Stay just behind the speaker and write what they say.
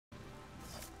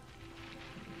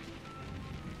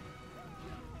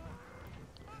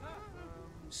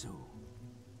So,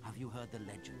 have you heard the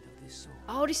legend of this sword?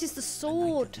 Oh, this is the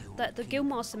sword that the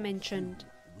Guildmaster mentioned.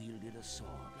 Wielded a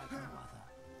sword like no other.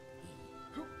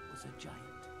 He was a giant.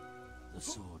 The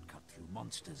sword cut through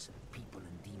monsters, people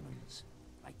and demons,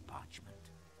 like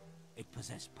parchment. It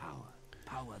possessed power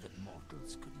that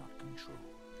mortals could not control.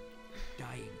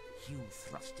 Dying, Hugh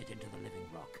thrust it into the living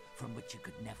rock, from which it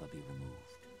could never be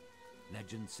removed.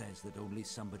 Legend says that only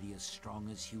somebody as strong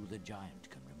as Hugh the Giant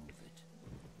can remove it.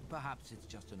 Perhaps it's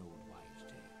just an old wives'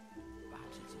 tale.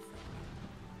 Perhaps it's a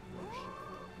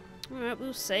fairy. Alright,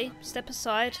 we'll see. Step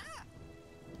aside.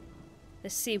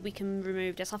 Let's see if we can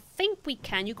remove this. I think we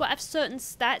can. You've got to have certain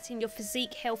stats in your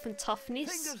physique, health and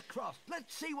toughness. Fingers crossed.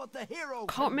 Let's see what the hero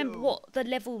Can't remember what the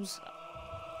levels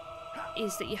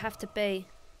is that you have to be.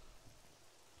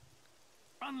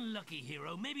 Unlucky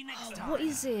hero, maybe next time. What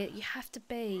is it you have to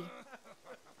be?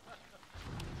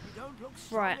 You don't look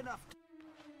strong Right. enough.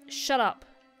 Shut up.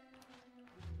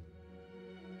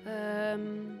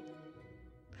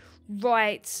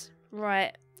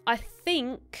 Right. I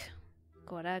think...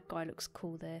 God, that guy looks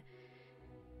cool there.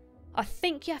 I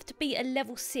think you have to be a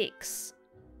level 6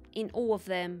 in all of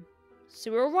them.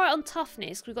 So we're alright on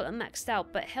toughness, we've got them maxed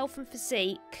out. But health and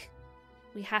physique,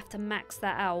 we have to max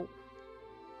that out.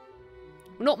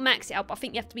 Well, not max it out, but I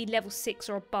think you have to be level 6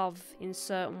 or above in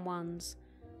certain ones.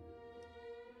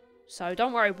 So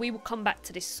don't worry, we will come back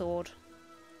to this sword.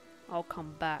 I'll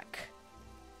come back.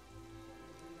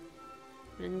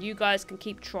 And you guys can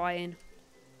keep trying.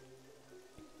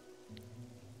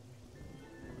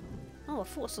 Oh, I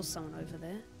thought I saw someone over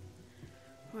there.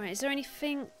 Right, is there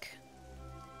anything?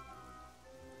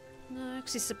 No,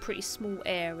 because it's a pretty small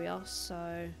area,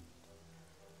 so...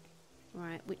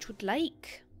 Right, Witchwood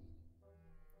Lake.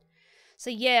 So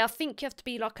yeah, I think you have to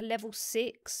be like a level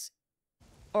 6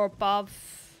 or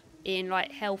above in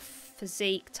like health,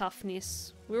 physique,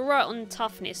 toughness. We're right on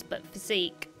toughness, but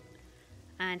physique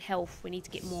and health we need to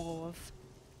get more of.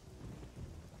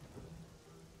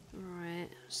 Alright,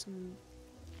 some...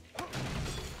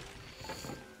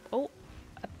 Oh,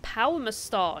 a power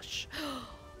moustache.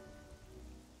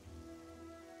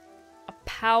 A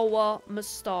power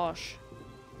moustache.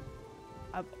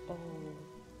 Oh.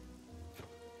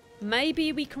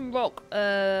 Maybe we can rock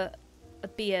a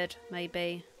beard,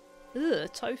 maybe.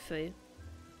 Ugh, tofu.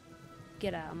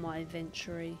 Get out of my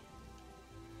inventory.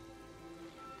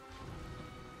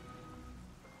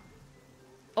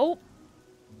 Oh!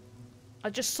 I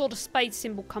just saw the spade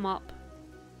symbol come up.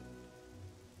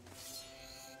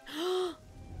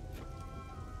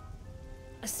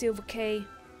 A silver key.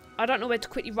 I don't know where to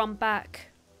quickly run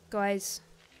back, guys.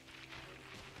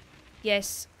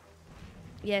 Yes.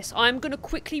 Yes, I'm going to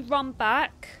quickly run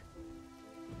back.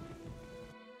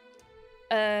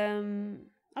 I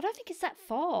don't think it's that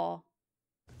far.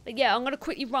 But yeah, I'm going to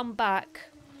quickly run back.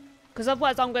 Because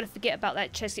otherwise I'm going to forget about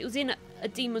that chest. It was in a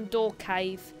demon door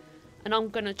cave. And I'm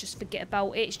going to just forget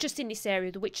about it. It's just in this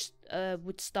area, the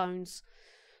witchwood stones.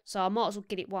 So I might as well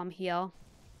get it while I'm here.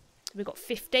 We've got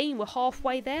 15. We're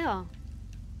halfway there.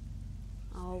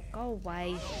 Oh, go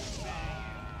away.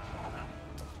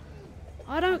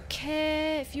 I don't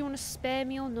care if you want to spare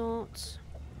me or not.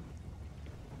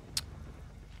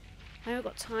 I haven't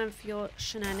got time for your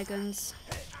shenanigans.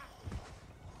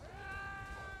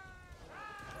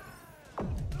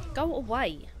 Go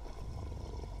away.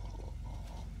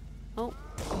 Oh.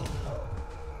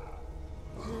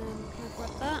 Can I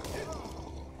grab that?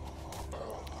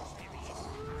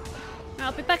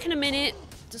 I'll be back in a minute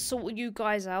to sort you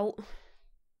guys out.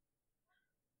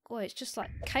 God, it's just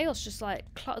like chaos, just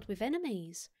like cluttered with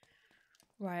enemies.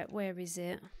 Right, where is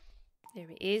it? There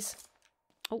it is.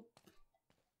 Oh.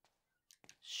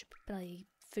 Should be bloody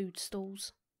food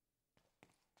stalls.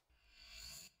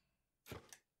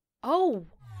 Oh!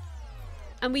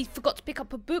 And we forgot to pick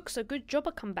up a book, so good job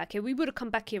I come back here. We would have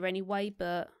come back here anyway,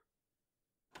 but...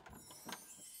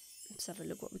 Let's have a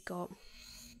look what we got.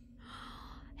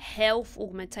 Health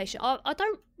augmentation. I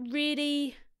don't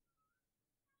really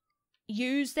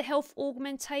use the health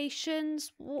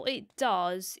augmentations. What it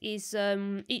does is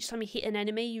each time you hit an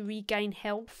enemy, you regain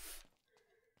health.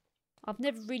 I've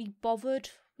never really bothered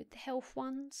with the health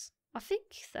ones. I think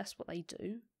that's what they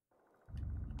do.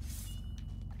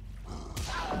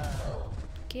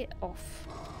 Get off.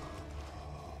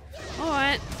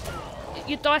 Alright.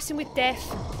 You're dicing with death.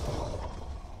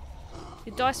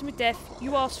 You're dicing with death.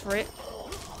 You asked for it.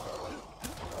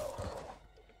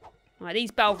 Alright,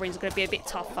 these Balverines are going to be a bit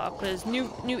tougher because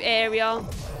new area.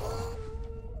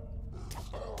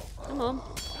 Come on.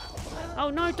 Oh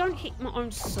no, don't hit my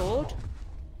own sword.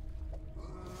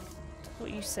 What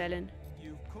are you selling?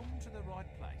 You've come to the right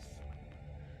place.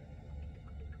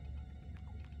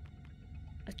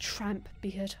 A tramp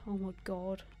beard. Oh my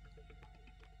god.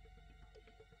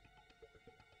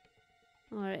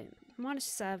 Alright. Minus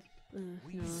 7. No.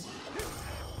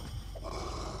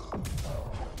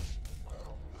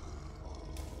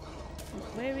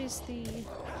 Where is the...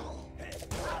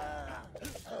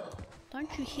 Don't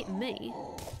you hit me.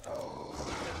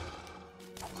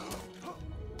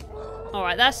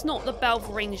 Alright, that's not the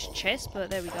Balverine's chest, but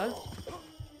there we go.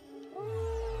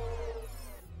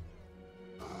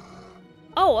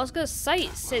 Oh, I was going to say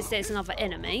it says there's another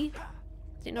enemy.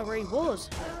 Didn't know where he was.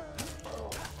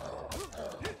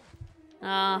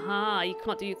 Aha, you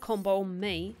can't do your combo on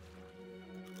me.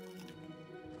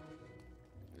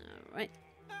 Alright.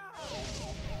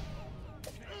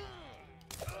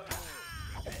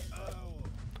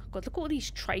 God, look at all these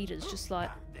traders just like...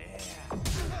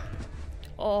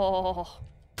 Oh.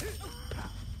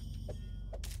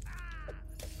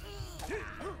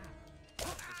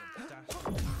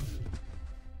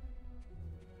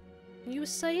 You were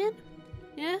saying?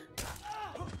 Yeah?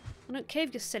 I don't care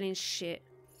if you're selling shit.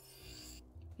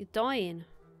 You're dying.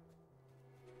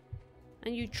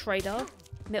 And you trader.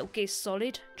 Metal Gear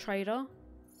Solid trader.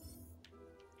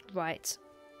 Right.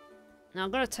 Now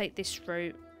I'm gonna take this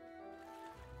route.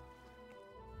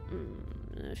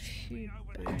 A few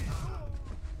boots.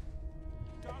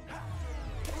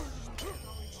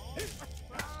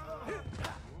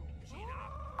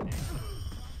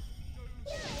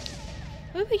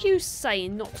 Who are you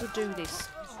saying not to do this?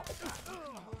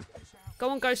 Go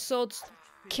on, Ghost Swords.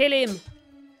 Kill him.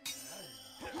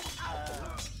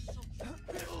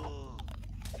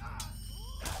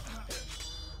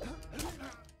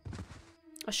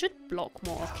 I should block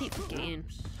more. I keep forgetting.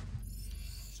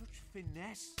 Such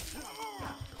finesse.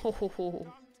 Ho ho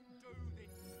ho.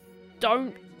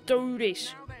 Don't do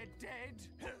this. Now they're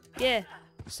dead. Yeah,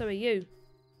 so are you.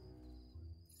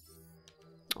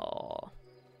 Oh,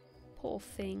 poor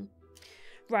thing.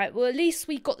 Right, well at least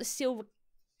we got the silver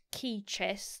key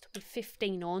chest with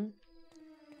 15 on.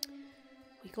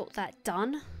 We got that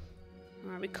done.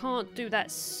 Right, we can't do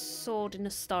that sword in the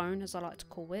stone, as I like to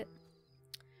call it.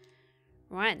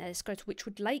 Right, now let's go to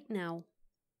Witchwood Lake now.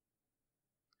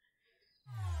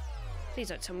 Please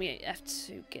don't tell me you have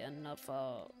to get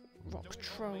another rock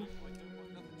troll.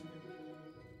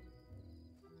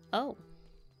 Oh.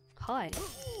 Hi.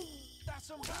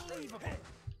 That's unbelievable.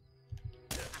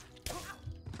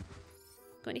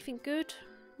 Got anything good?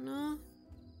 No?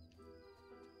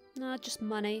 No, just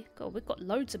money. God, we've got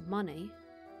loads of money.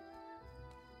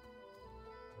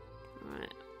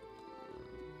 Right.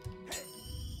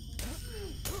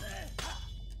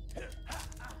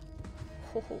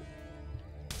 Ho ho.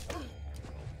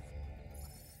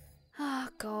 Ah,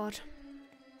 God.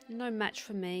 No match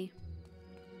for me.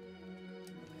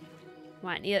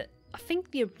 Right, yeah. I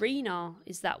think the arena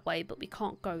is that way, but we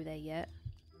can't go there yet.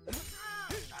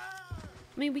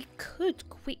 I mean, we could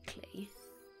quickly.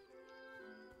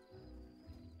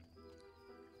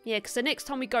 Yeah, because the next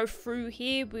time we go through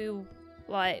here, we'll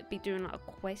like be doing like a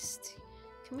quest.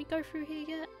 Can we go through here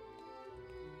yet?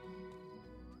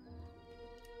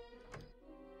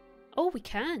 Oh, we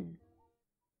can.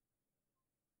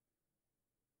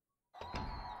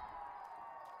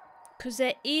 Because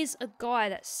there is a guy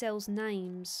that sells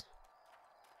names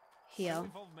here.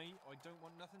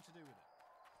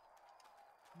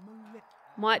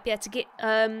 Might be able to get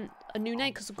a new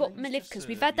name because I've got Malifca's.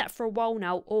 We've had that for a while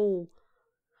now. Oh,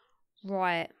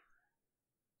 right.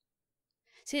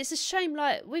 See, it's a shame,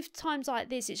 like, with times like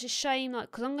this, it's a shame, like,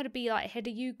 because I'm going to be, like, ahead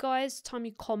of you guys, time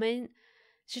you comment.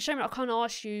 It's a shame that I can't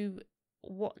ask you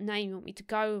what name you want me to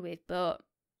go with, but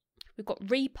we've got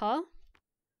Reaper,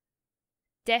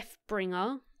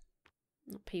 Deathbringer,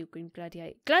 not Pilgrim,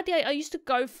 Gladiator. Gladiator, I used to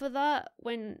go for that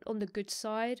when on the good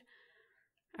side.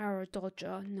 Arrow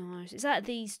Dodger, no. Is that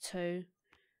these two?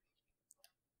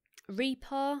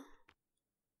 Reaper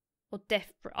or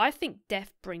Deathbringer? I think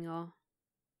Deathbringer.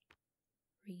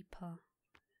 Reaper,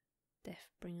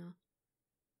 Deathbringer.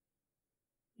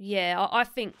 Yeah, I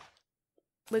think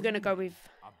we're going to go with...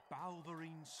 A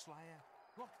Balverine Slayer.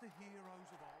 What the heroes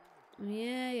of old.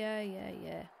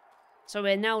 Yeah. So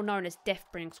we're now known as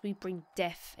Deathbringer because we bring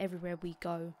death everywhere we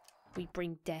go. We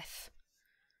bring death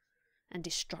and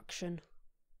destruction.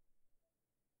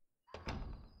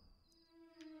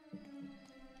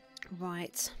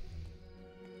 Right.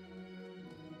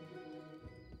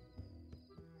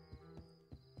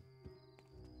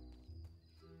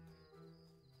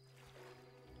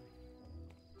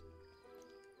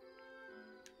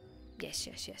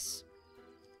 Yes.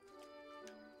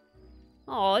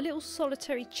 Oh, a little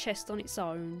solitary chest on its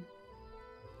own.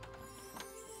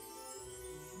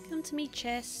 Come to me,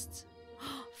 chest.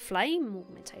 Flame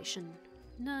augmentation.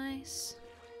 Nice.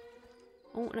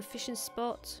 Oh, and a fishing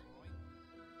spot.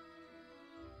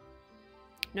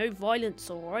 No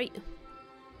violence, alright.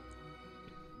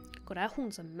 God, our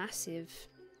horns are massive.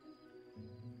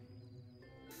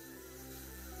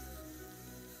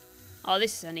 Oh,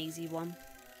 this is an easy one.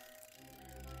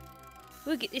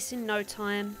 We'll get this in no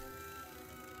time.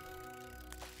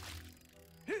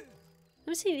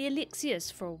 Haven't seen the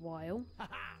elixirs for a while.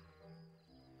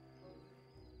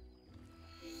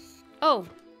 Oh,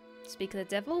 speak of the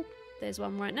devil, there's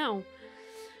one right now.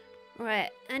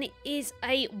 Right, and it is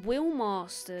a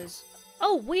Wheelmasters.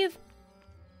 Oh, we have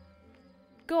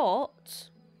got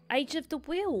Age of the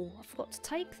Wheel. I forgot to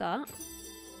take that.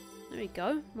 There we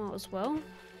go, might as well.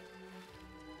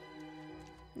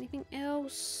 Anything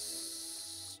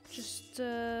else? Just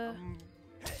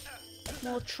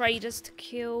more traders to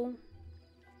kill.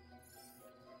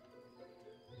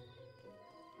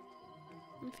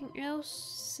 Anything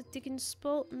else? A digging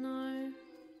spot? No.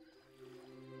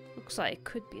 Looks like it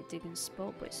could be a digging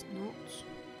spot, but it's not.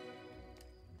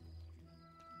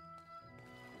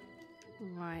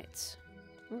 Right.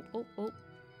 Oh, oh, oh.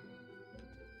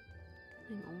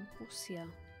 Hang on, what's here?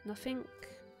 Nothing?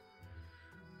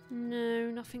 No,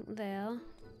 nothing there.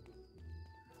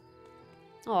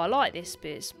 Oh, I like this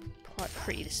bit. It's quite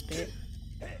pretty, this bit.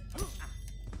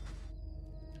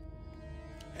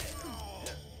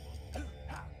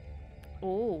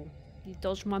 Oh, you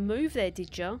dodged my move there,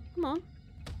 did you? Come on.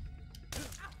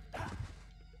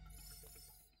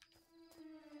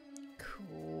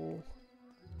 Cool.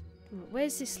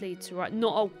 Where's this lead to? Right,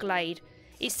 not Old Glade.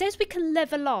 It says we can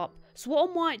level up. So what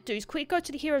I might do is quickly go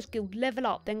to the Heroes Guild, level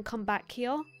up, then come back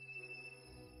here.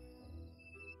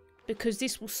 Because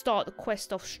this will start the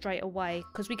quest off straight away.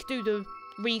 Because we could do the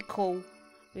recall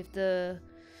with the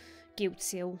guild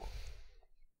seal.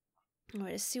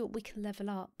 Alright, let's see what we can level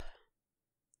up.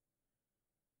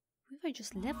 We've only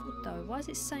just leveled though. Why is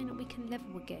it saying that we can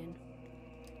level again?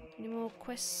 Any more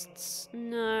quests?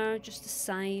 No, just the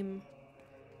same.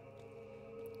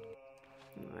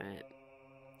 Alright.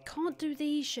 Can't do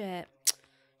these yet.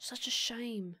 Such a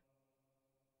shame.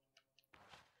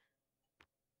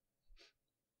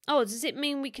 Oh, does it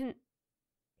mean we can...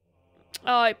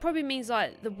 Oh, it probably means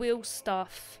like the wheel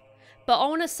stuff. But I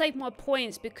want to save my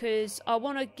points because I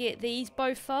want to get these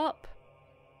both up.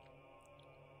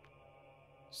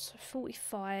 So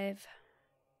 45.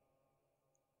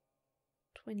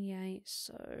 28,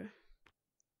 so...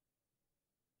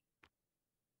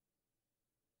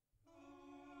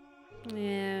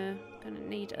 Yeah, gonna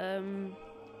need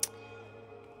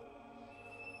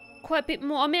quite a bit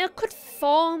more. I mean, I could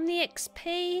farm the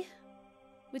XP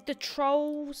with the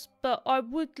trolls, but I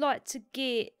would like to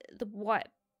get the white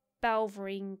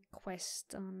Balverine quest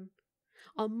done.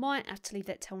 I might have to leave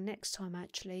that till next time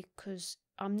actually, because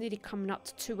I'm nearly coming up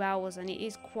to 2 hours and it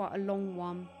is quite a long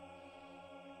one.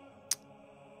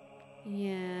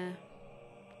 Yeah.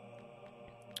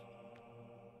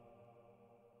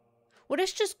 Well,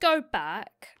 let's just go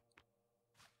back.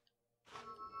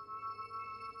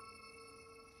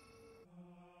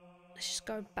 Let's just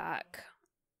go back.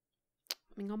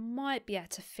 I mean, I might be able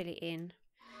to fill it in.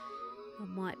 I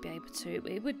might be able to.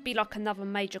 It would be like another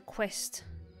major quest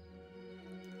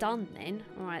done then.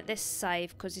 Alright, let's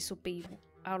save because this will be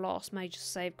our last major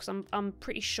save because I'm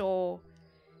pretty sure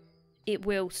it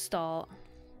will start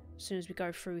as soon as we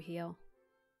go through here.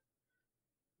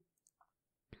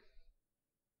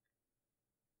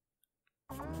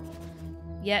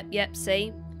 Yep,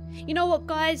 see? You know what,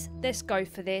 guys? Let's go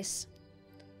for this.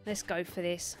 Let's go for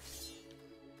this.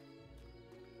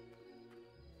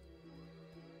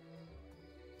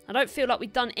 I don't feel like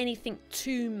we've done anything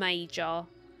too major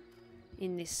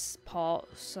in this part,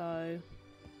 so...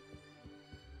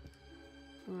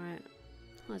 Alright.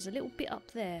 Oh, there's a little bit up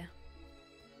there.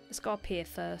 Let's go up here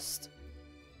first.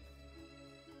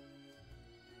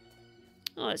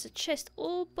 Oh, it's a chest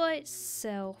all by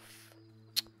itself.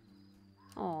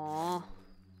 Aww.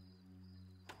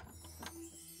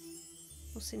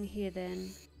 What's in here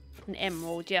then? An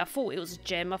emerald. Yeah, I thought it was a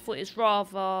gem. I thought it was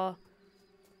rather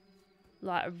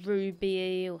like a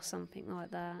ruby or something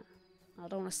like that. I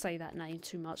don't want to say that name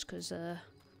too much because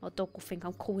my dog will think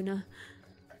I'm calling her.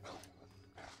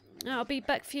 I'll be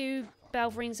back for you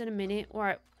Balverines in a minute.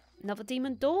 Alright, another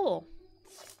demon door.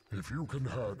 If you can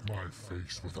hurt my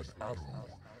face with an arrow,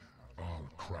 I'll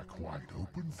crack wide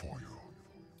open for you.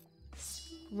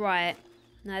 Right,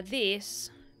 now this...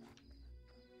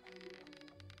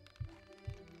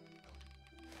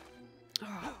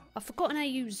 Oh, I've forgotten how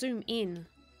you zoom in.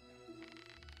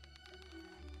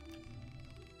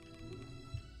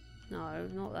 No,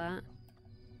 not that.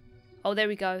 Oh, there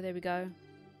we go. There we go.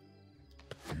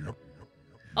 Yep.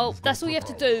 Oh, that's all you have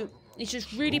to do. Is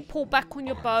just really pull back on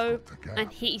your bow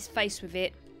and hit his face with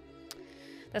it.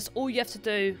 That's all you have to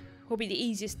do. Probably the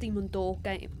easiest demon door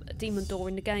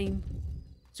in the game.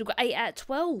 So we've got 8 out of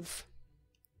 12.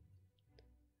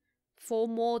 4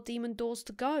 more demon doors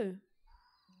to go.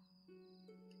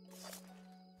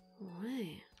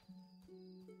 Alright.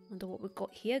 Wonder what we've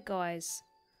got here, guys.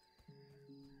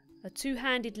 A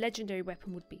 2-handed legendary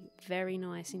weapon would be very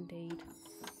nice indeed.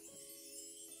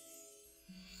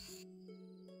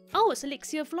 Oh, it's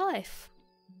Elixir of Life.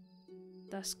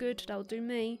 That's good. That'll do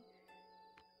me.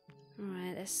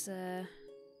 Alright, let's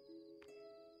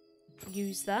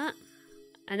use that.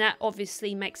 And that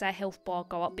obviously makes our health bar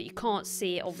go up, but you can't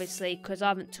see it obviously because I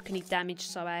haven't took any damage,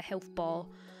 so our health bar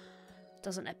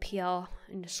doesn't appear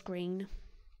in the screen.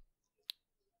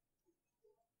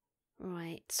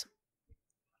 Right.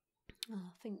 Oh,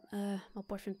 I think my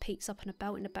boyfriend Pete's up and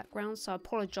about in the background, so I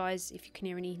apologise if you can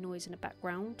hear any noise in the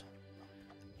background.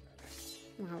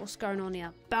 Right, what's going on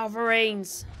here?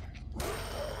 Balverines!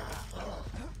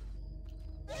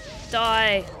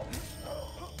 Die!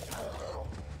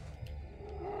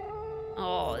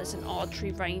 Oh, there's an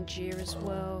archery range here as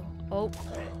well. Oh.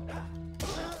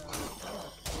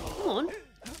 Come on.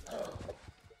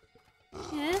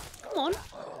 Yeah, come on.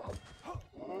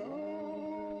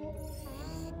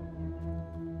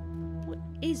 What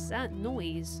is that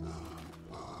noise?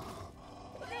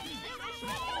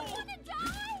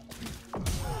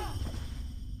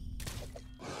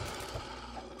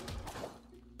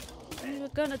 We're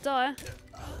gonna die.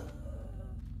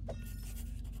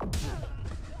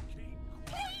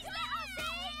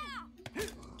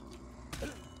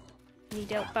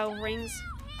 Need help, Balverines.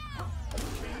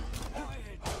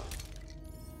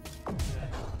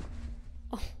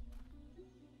 Oh.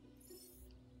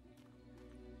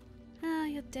 Ah,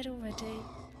 you're dead already.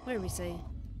 Where is he?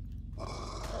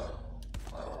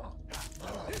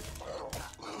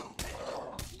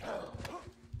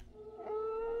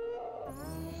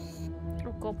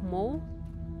 Oh god, more?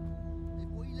 If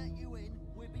we let you in,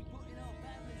 we'll be putting our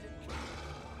families at risk.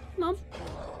 Come on.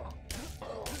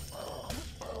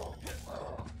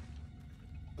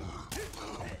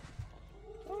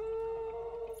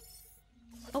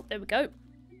 Oh, there we go.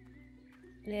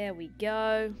 There we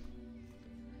go.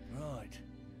 Right.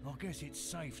 I guess it's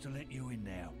safe to let you in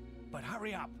now. But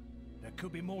hurry up. There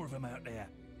could be more of them out there.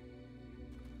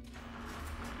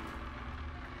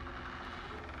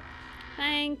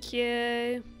 Thank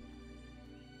you.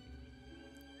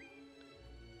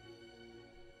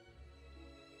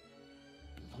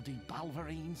 Bloody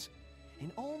Balverines.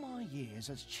 In all my years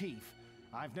as chief,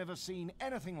 I've never seen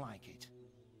anything like it.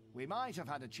 We might have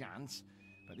had a chance,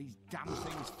 but these damn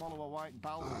things follow a white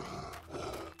Balverine.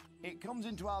 It comes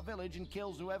into our village and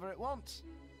kills whoever it wants.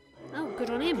 Oh, good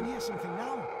on I can him. hear something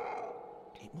now.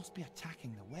 It must be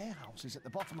attacking the warehouses at the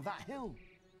bottom of that hill.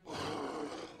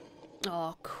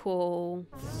 Oh, cool.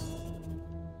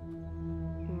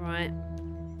 Right.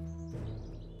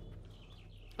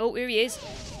 Oh, here he is.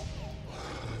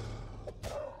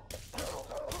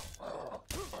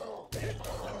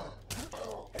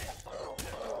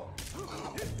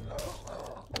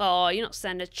 Oh, you're not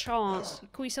standing a chance. You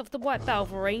call yourself the White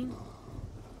Balverine.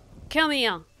 Come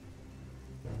here.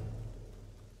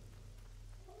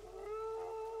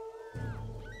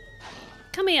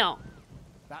 Come here.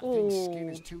 That thing's skin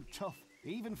is too tough,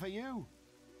 even for you.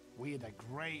 We had a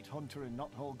great hunter in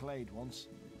Knothole Glade once.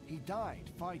 He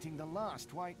died fighting the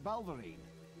last white Balverine.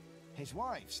 His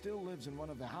wife still lives in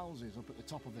one of the houses up at the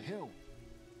top of the hill.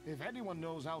 If anyone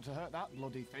knows how to hurt that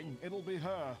bloody thing, it'll be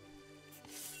her.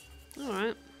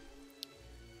 Alright.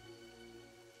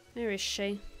 Where is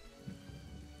she?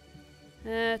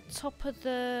 Top of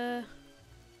the...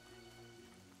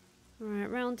 Right,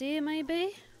 round here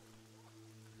maybe?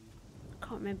 I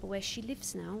can't remember where she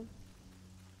lives now.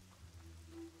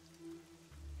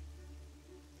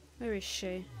 Where is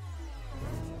she?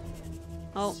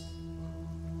 Oh.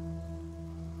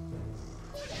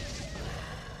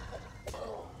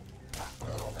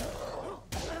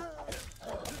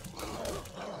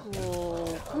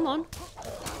 Oh, come on.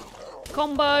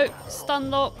 Combo,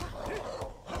 stun lock.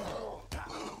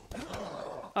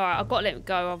 Alright, I've got to let him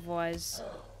go otherwise.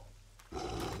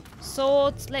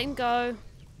 Swords, let him go.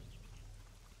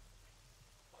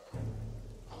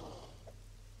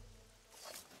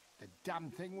 The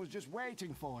damn thing was just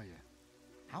waiting for you.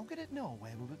 How could it know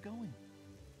where we were going?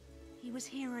 He was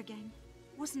here again,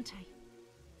 wasn't he?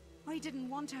 I didn't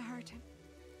want to hurt him,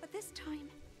 but this time,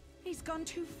 he's gone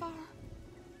too far.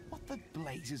 What the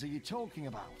blazes are you talking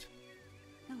about?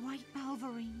 The White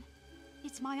Balverine.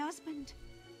 It's my husband.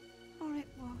 Or it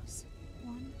was,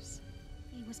 once.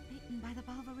 He was bitten by the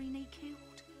Balverine he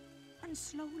killed. And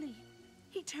slowly,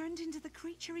 he turned into the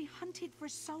creature he hunted for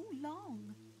so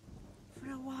long.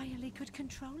 For a while he could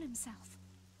control himself.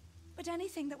 But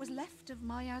anything that was left of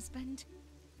my husband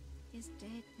is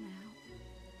dead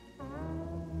now.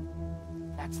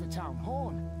 That's the town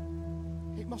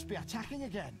horn. It must be attacking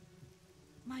again.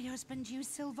 My husband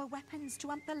used silver weapons to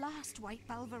hunt the last white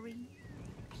Balverine.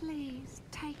 Please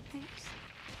take this.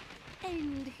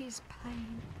 End his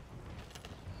pain.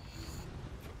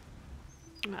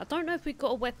 I don't know if we've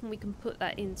got a weapon we can put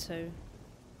that into.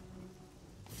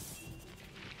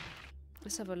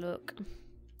 Let's have a look.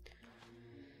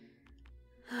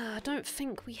 I don't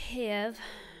think we have.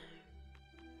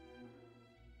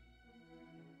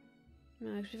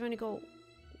 No, because we've only got...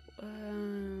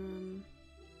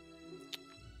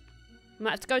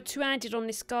 might have to go two-handed on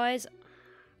this, guys.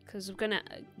 Because we're gonna...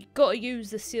 You've got to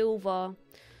use the silver.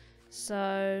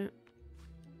 So...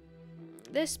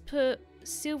 Let's put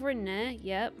silver in there.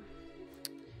 Yep.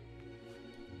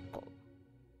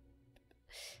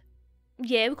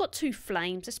 Yeah, we've got 2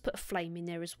 flames. Let's put a flame in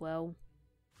there as well.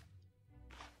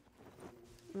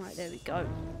 Right, there we go.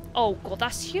 Oh, God,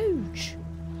 that's huge.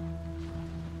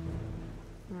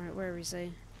 Right, where is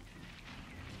he?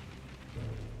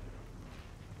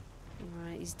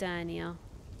 Right, he's down here.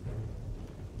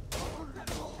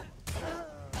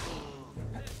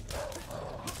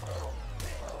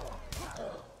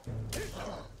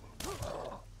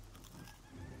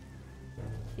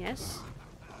 Yes.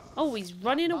 Oh, he's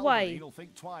running away. He'll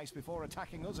think twice before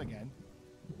attacking us again.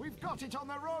 We've got it on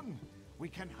the run. We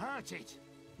can hurt it.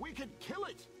 We can kill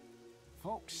it.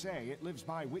 Folks say it lives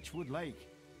by Witchwood Lake.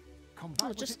 Come back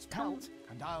with its pelt,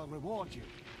 and I'll reward you.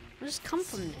 I'll just come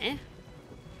from there.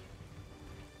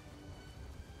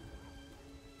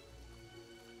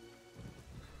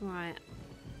 Right.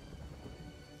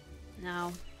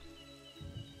 Now,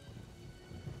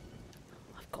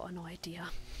 I've got an idea.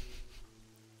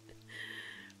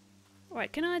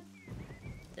 Right, can I...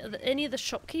 Are there any of the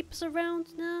shopkeepers around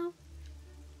now?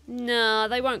 No,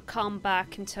 they won't come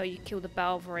back until you kill the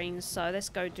Balverines, so let's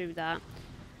go do that.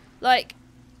 Like,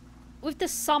 with the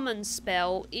summon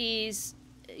spell is...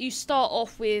 You start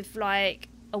off with, like,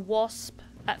 a wasp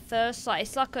at first. Like,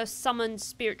 it's like a summoned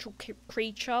spiritual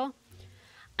creature.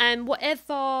 And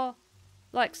whatever...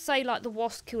 Like, say, like, the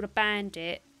wasp killed a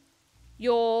bandit.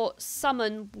 Your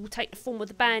summon will take the form of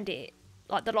the bandit.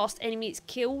 Like, the last enemy it's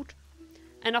killed.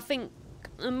 And I think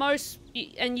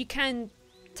and you can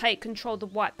take control of the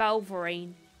white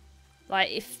Balverine.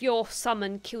 Like, if your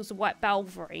summon kills the white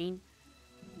Balverine,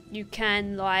 you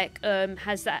can, like,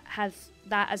 have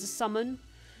that as a summon.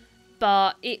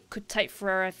 But it could take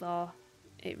forever.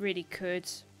 It really could.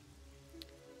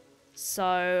 So,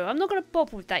 I'm not going to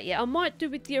bother with that yet. I might do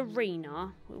with the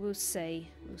arena. We'll see.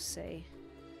 We'll see.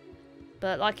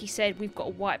 But, like he said, we've got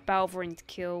a white Balverine to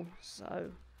kill,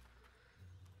 so...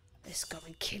 Let's go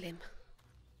and kill him.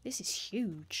 This is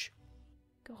huge.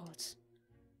 God.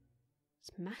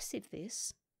 It's massive,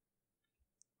 this.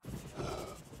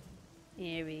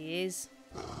 Here he is.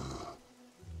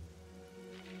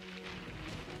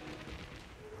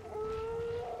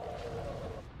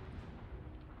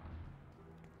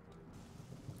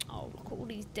 Oh, look at all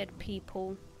these dead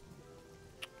people.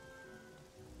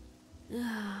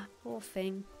 Ah, poor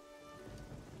thing.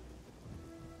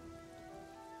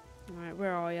 Alright,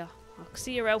 where are you? I can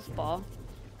see your health bar.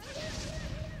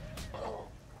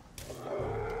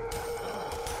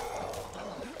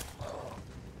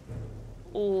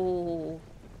 Oh.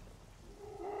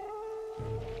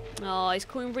 Oh, he's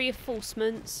calling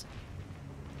reinforcements.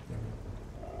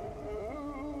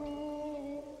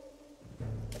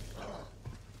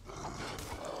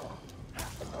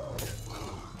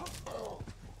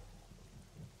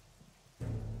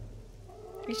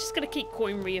 He's just gonna keep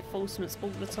calling reinforcements all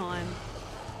the time.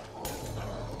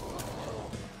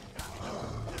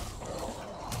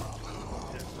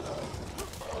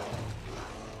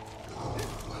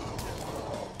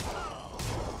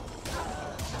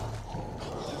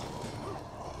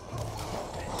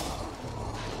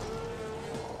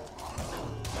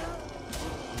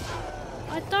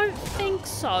 I don't think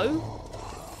so.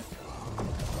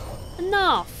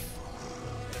 Enough.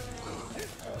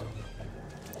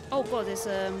 Oh god, there's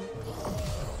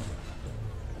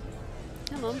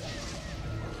come on.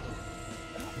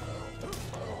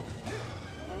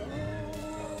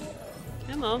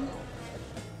 Come on.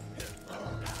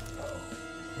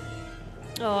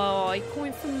 Oh, you're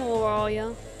calling for more, are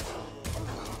you?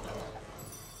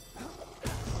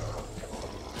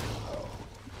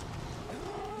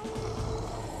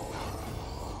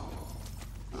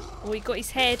 Oh, he got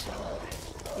his head.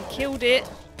 We killed it.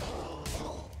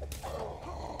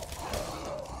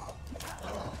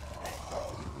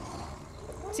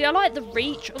 See, I like the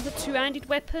reach of the two-handed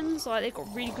weapons. Like, they've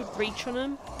got really good reach on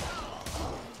them.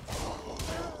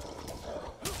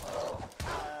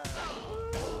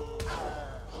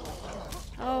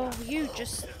 Oh, you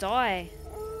just die.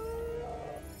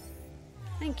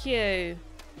 Thank you.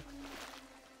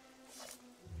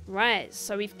 Right,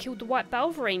 so we've killed the white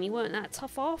Balverine. He weren't that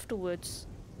tough afterwards.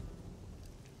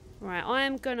 Right, I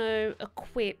am going to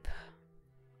equip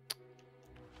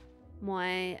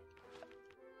my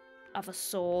other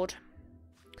sword.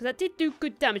 Because that did do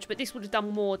good damage, but this would have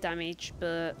done more damage.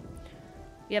 But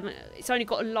we haven't. It's only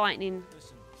got a lightning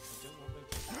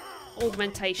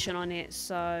augmentation on it,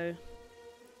 so...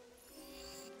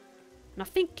 And I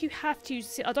think you have to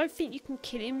use... I don't think you can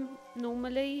kill him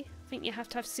normally. I think you have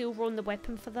to have silver on the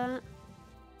weapon for that.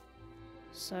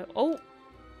 So... Oh!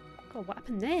 God, what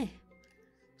happened there?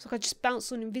 It's like I just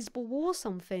bounced on invisible wall or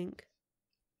something.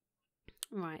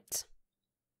 Right.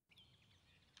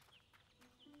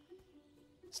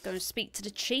 Let's go and speak to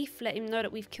the chief. Let him know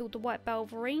that we've killed the white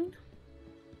Balverine.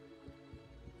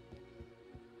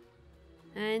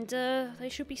 And they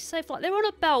should be safe. Like, they're on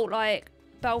a belt, like...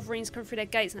 Balverines come through their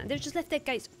gates and they've just left their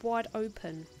gates wide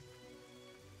open.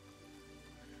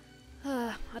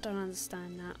 I don't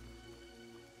understand that.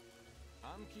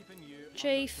 I'm keeping you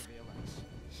Chief.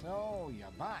 So you're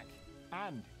back,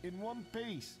 and in one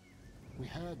piece. We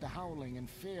heard the howling and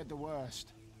feared the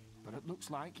worst, but it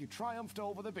looks like you triumphed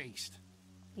over the beast.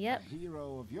 Yep. A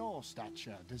hero of your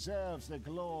stature deserves the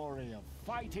glory of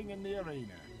fighting in the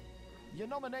arena. Your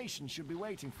nomination should be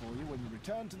waiting for you when you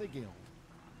return to the guild.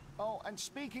 Oh, and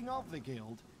speaking of the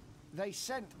guild, they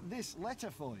sent this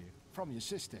letter for you from your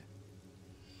sister.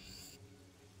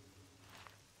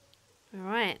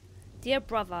 Alright. Dear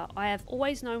brother, I have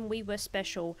always known we were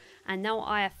special, and now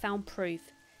I have found proof.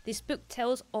 This book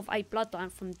tells of a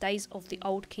bloodline from days of the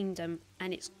Old Kingdom,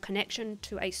 and its connection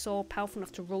to a soul powerful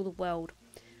enough to rule the world.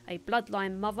 A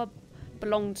bloodline mother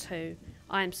belonged to,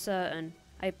 I am certain.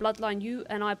 A bloodline you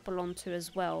and I belong to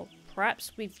as well.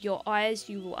 Perhaps with your eyes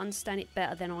you will understand it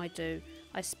better than I do.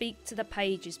 I speak to the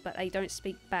pages, but they don't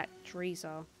speak back,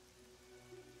 Teresa.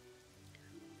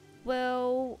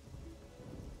 Well,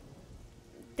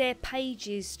 they're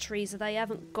pages, Teresa. They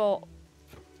haven't got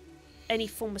any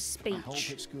form of speech. I hope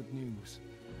it's good news.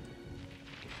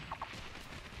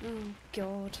 Oh,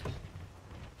 God.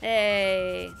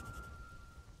 Hey.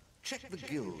 Check the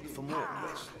guild for more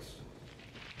quests.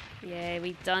 Yeah,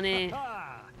 we've done it.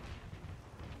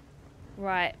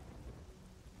 Right.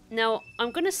 Now,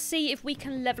 I'm going to see if we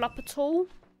can level up at all.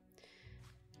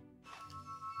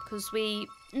 Because we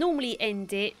normally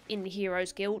end it in the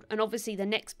Heroes Guild. And obviously the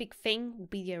next big thing will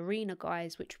be the arena,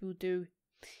 guys. Which we'll do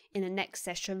in the next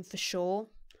session for sure.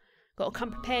 Got to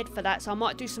come prepared for that. So I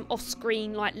might do some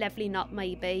off-screen, like, leveling up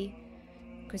maybe.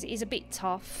 Because it is a bit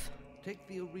tough. Take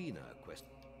the arena quest.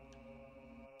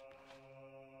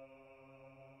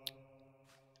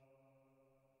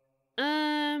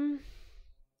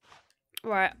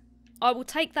 Right, I will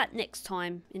take that next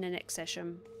time in the next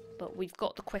session, but we've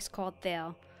got the quest card there.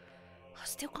 I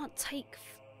still can't take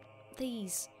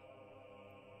these.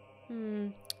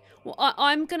 Well,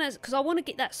 I'm gonna, because I want to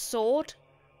get that sword,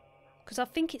 because I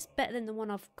think it's better than the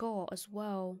one I've got as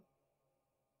well.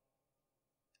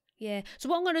 Yeah, so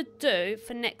what I'm gonna do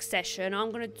for next session,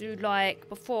 I'm gonna do like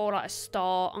before like a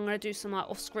start, I'm gonna do some like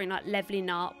off-screen like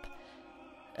leveling up.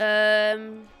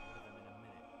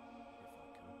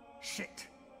 Shit.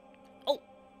 Oh!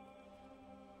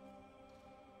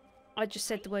 I just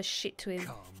said the word shit to him.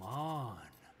 Come on.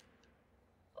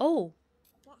 Oh!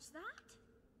 What's that?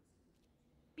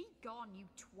 Be gone, you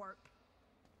twerp.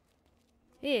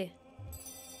 Here.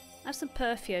 Have some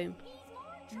perfume.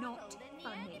 Not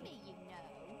funny.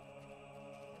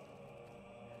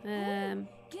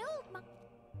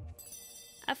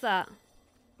 Have that.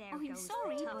 There oh, I'm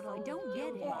sorry, but I don't get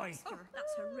it. Why?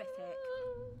 That's horrific.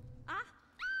 Ah!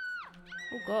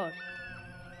 Oh god.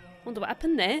 Wonder what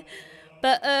happened there.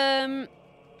 But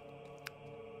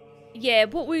yeah,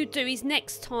 what we'll do is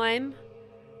next time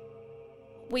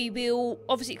we will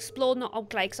obviously explore not Old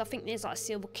Glade, because I think there's like a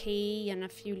silver key and a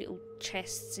few little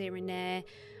chests here and there,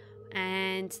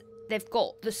 and they've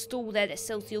got the stall there that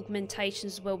sells the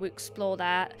augmentations as well. We'll explore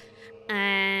that,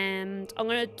 and I'm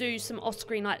going to do some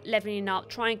off-screen like leveling up,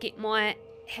 try and get my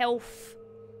health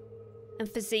and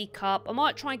physique up. I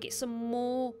might try and get some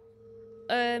more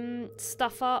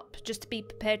stuff up just to be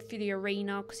prepared for the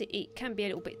arena, because it can be a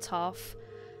little bit tough.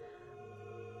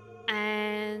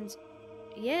 And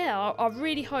yeah, I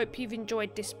really hope you've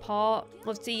enjoyed this part.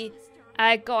 Obviously,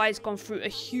 our guy's gone through a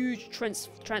huge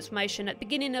transformation. At the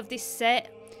beginning of this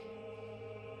set,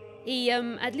 he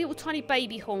had little tiny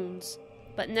baby horns,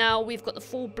 but now we've got the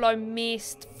full-blown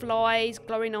mist, flies,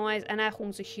 glowing eyes, and our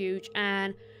horns are huge.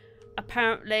 And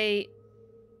apparently,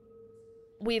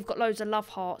 we've got loads of love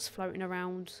hearts floating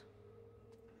around.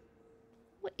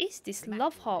 What is this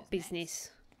love heart business?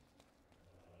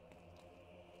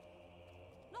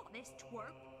 Not this twerp.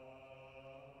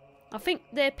 I think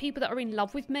they're people that are in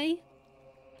love with me.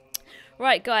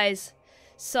 Right, guys.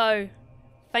 So,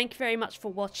 thank you very much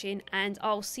for watching, and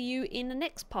I'll see you in the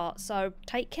next part. So,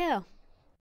 take care.